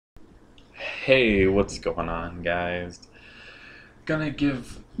Hey, what's going on, guys? Gonna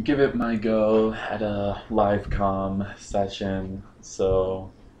give it my go at a live comm session.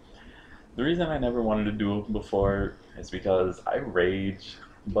 So the reason I never wanted to do it before is because I rage,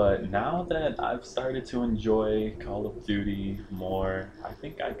 but now that I've started to enjoy Call of Duty more, I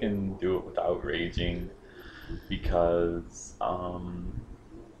think I can do it without raging because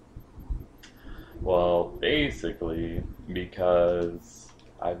well, basically because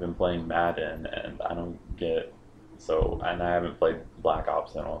I've been playing Madden and I don't get and I haven't played Black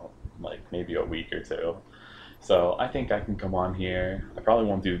Ops in like maybe a week or two. So I think I can come on here. I probably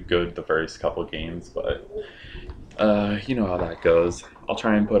won't do good the first couple games, but you know how that goes. I'll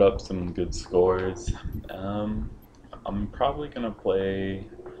try and put up some good scores. I'm probably gonna play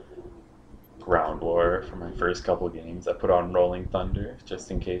Ground War for my first couple games. I put on Rolling Thunder just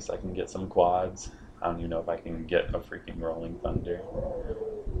in case I can get some quads. I don't even know if I can get a freaking Rolling Thunder.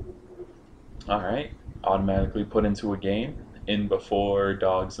 Alright, automatically put into a game. In before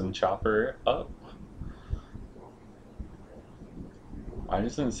Dogs and Chopper up. I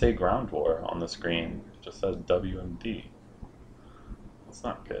just didn't say Ground War on the screen. It just says WMD. That's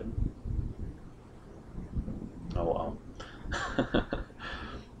not good. Oh well.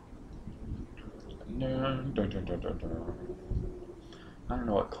 I don't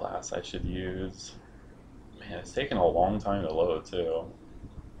know what class I should use. Man, it's taken a long time to load too.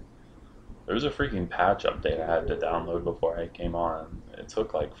 There was a freaking patch update I had to download before I came on. It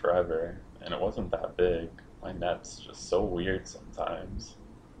took like forever, and it wasn't that big. My net's just so weird sometimes.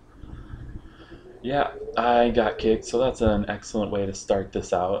 Yeah, I got kicked, so that's an excellent way to start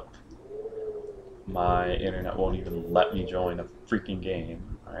this out. My internet won't even let me join a freaking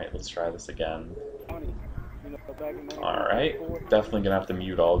game. Alright, let's try this again. Alright, definitely gonna have to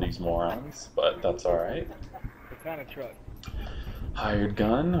mute all these morons, but that's alright. Hired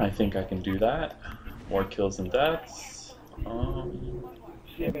gun, I think I can do that. More kills and deaths.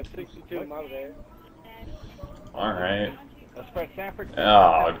 Alright.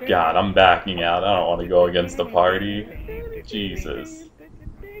 Oh god, I'm backing out. I don't want to go against the party. Jesus.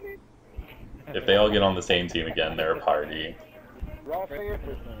 If they all get on the same team again, they're a party.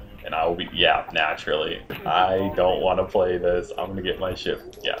 And I will be, yeah, naturally. I don't want to play this. I'm gonna get my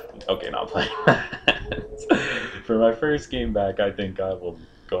ship. Yeah, okay, not playing that. For my first game back, I think I will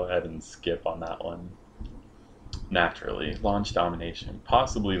go ahead and skip on that one. Naturally, launch domination.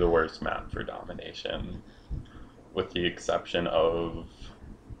 Possibly the worst map for domination. With the exception of...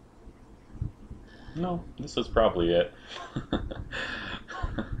 No, this is probably it.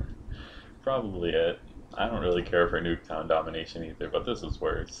 Probably it. I don't really care for Nuketown domination either, but this is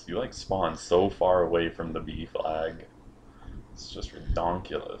worse. You like spawn so far away from the B flag. It's just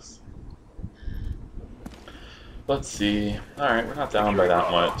redonkulous. Let's see. Alright, we're not down by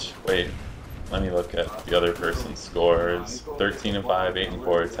that much. Wait, let me look at the other person's scores. 13 and 5, 8 and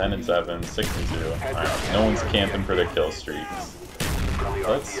 4, 10 and 7, 6 and 2. Alright, no one's camping for the kill streaks.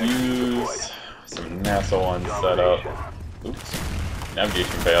 Let's use some NASA one setup. Oops.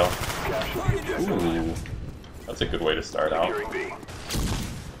 Navigation fail. Ooh, that's a good way to start out.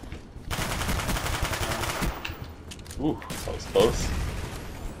 Ooh, that was close.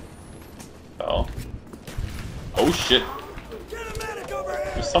 Fell. Oh shit!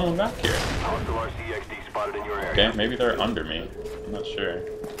 There's someone back here. Okay, maybe they're under me. I'm not sure.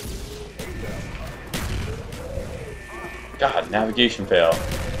 God, navigation fail.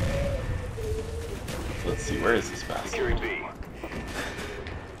 Let's see, where is this bastard?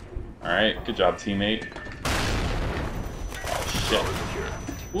 Alright, good job, teammate. Oh, shit.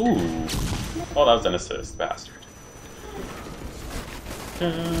 Ooh. Oh, that was an assist, bastard.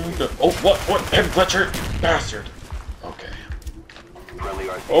 Oh, what? Head glitcher! Bastard! Okay.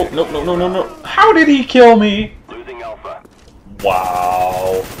 Oh, no. How did he kill me?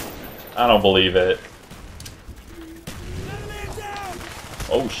 Wow. I don't believe it.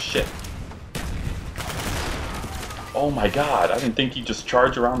 Oh, shit. Oh my god, I didn't think he'd just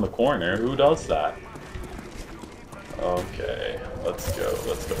charge around the corner. Who does that? Okay, let's go.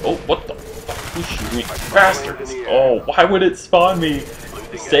 Oh, what the fuck? Who's shooting me? Bastards! Oh, why would it spawn me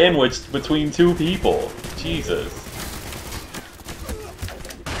sandwiched between two people? Jesus.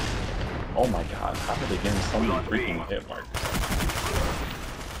 Oh my god, how did they get so many freaking hit marks?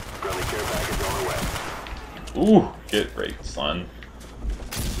 Ooh, get raped, son.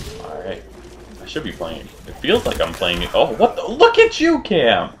 Alright. I should be playing. It feels like I'm playing it. Oh, what the? Look at you,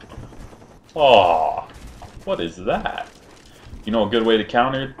 Camp! Oh, what is that? You know a good way to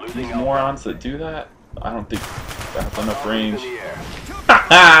counter these morons that do that? I don't think that's enough range.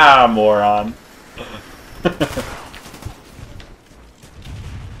 Haha, moron!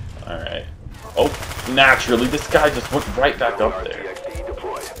 Alright. Oh, naturally, this guy just went right back up there.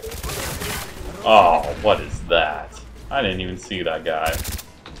 Oh, what is that? I didn't even see that guy.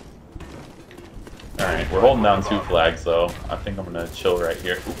 Alright, we're holding down 2 flags, though. I think I'm gonna chill right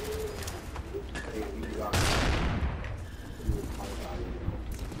here. Ooh.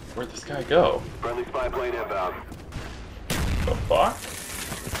 Where'd this guy go? Friendly spy plane inbound. The fuck?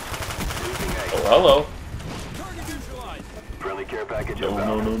 Oh, hello. Friendly care package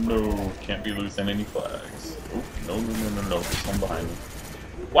No, inbound. no. Can't be losing any flags. Oop, no. There's one behind me.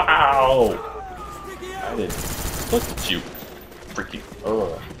 Wow! I did. Look at you. Freaking.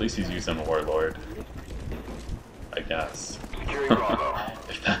 Oh, at least he's using Warlord. I guess. Securing Bravo.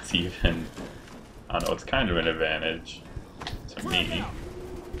 If that's even. I don't know, it's kind of an advantage to me.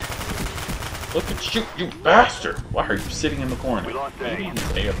 Look at you, you bastard! Why are you sitting in the corner? Maybe he's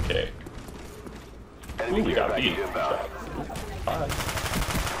AFK. Ooh, we got beat. Bye.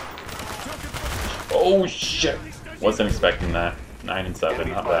 Oh shit! Wasn't expecting that. 9 and 7,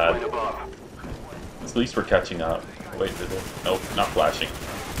 not bad. At least we're catching up. Wait, did it? Nope, not flashing.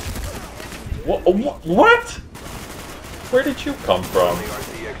 What? Where did you come from?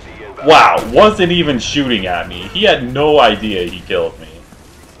 Wow, wasn't even shooting at me. He had no idea he killed me.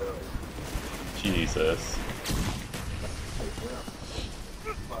 Jesus.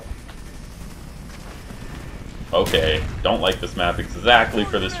 Okay, don't like this map exactly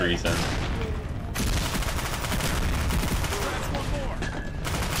for this reason.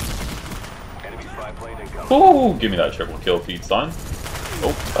 Ooh, give me that triple kill feed, son.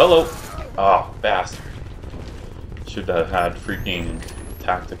 Oh, hello. Oh, bastard. Should have had freaking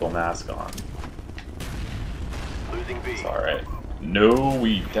tactical mask on. It's alright. No,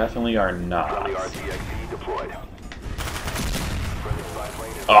 we definitely are not.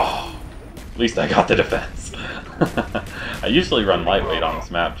 Oh, at least I got the defense. I usually run lightweight on this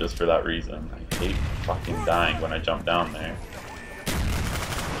map just for that reason. I hate fucking dying when I jump down there.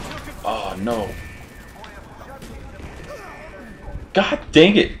 Oh, no. God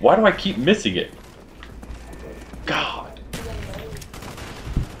dang it! Why do I keep missing it? God.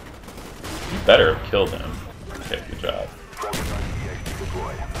 You better have killed him. Okay, good job.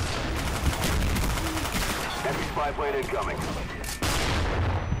 Enemy spy plane incoming.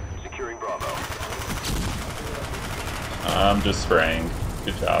 Securing Bravo. I'm just spraying.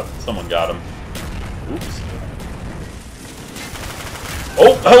 Good job. Someone got him. Oops.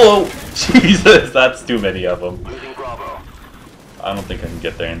 Oh, hello! Jesus, that's too many of them. Losing Bravo. I don't think I can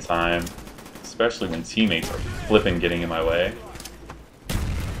get there in time. Especially when teammates are flipping getting in my way.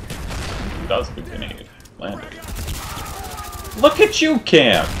 That was a good grenade. Landed. Look at you,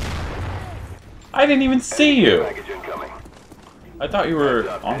 Cam! I didn't even see you! I thought you were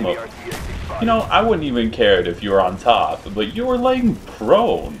on the... You know, I wouldn't even care if you were on top, but you were laying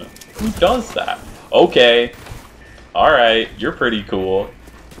prone. Who does that? Okay. Alright, you're pretty cool.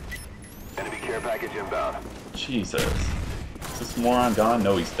 Enemy care package inbound. Jesus. Is this moron gone?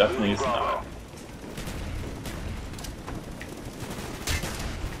 No, he's definitely is not.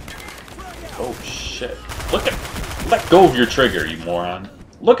 Oh shit. Look at... Let go of your trigger, you moron.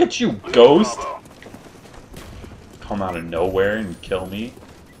 Look at you, ghost! Come out of nowhere and kill me.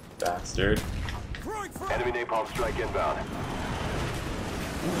 Bastard. Enemy napalm strike inbound.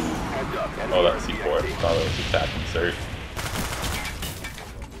 Oh, that's C4. Thought that was attack insert.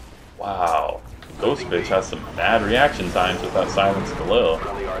 Wow. Ghost bitch has some mad reaction times with that silence Galil.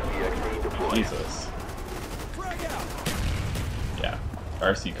 Jesus. Yeah.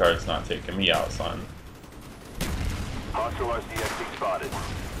 RC card's not taking me out, son. Hostile RCXD spotted.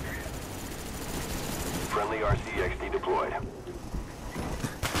 Friendly RCXD deployed.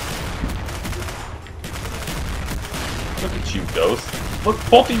 Look at you, Ghost. Look,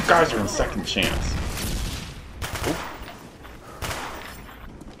 both of you guys are in second chance. Oop.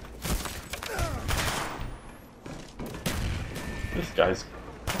 This guy's...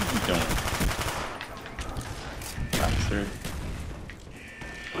 What are you doing? Bastard.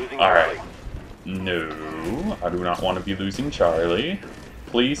 Alright. No, I do not want to be losing Charlie.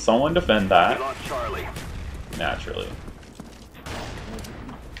 Please, someone defend that. We lost Charlie. Naturally.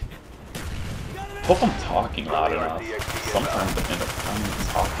 Hope I'm talking loud enough. Sometimes I end up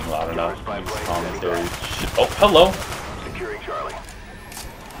talking loud enough in these commentary shit. Oh, hello! Securing Charlie.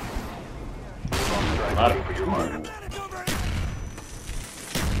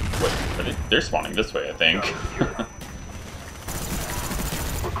 Wait, they're spawning this way, I think.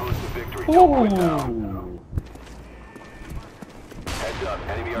 We're close to victory. Ooh. Heads up,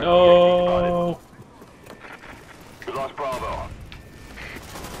 enemy RCXD No! spotted. We lost Bravo.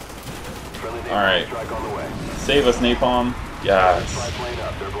 Alright. Save us, Napalm. Yes.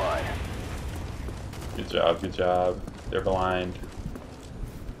 Good job, good job. They're blind.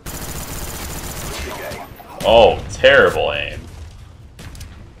 Oh, terrible aim.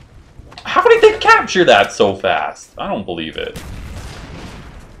 How did they capture that so fast? I don't believe it.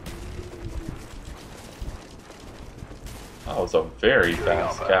 That was a very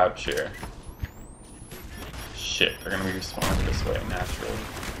fast capture. Shit, they're gonna be respawning this way naturally.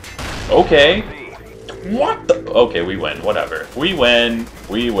 Okay. What the? Okay, we win. Whatever. We win.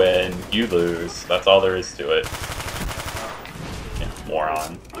 We win. You lose. That's all there is to it. Yeah,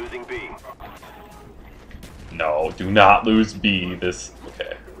 moron. Losing B. No, do not lose B. This.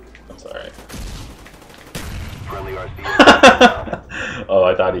 Okay. I'm sorry. Friendly RC. Oh,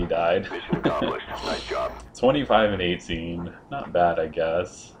 I thought he died. Mission accomplished. Nice job. 25 and 18. Not bad, I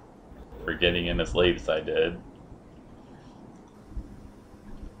guess. For getting in as late as I did.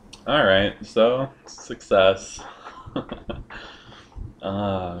 Alright, so, success.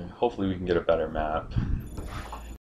 Hopefully we can get a better map.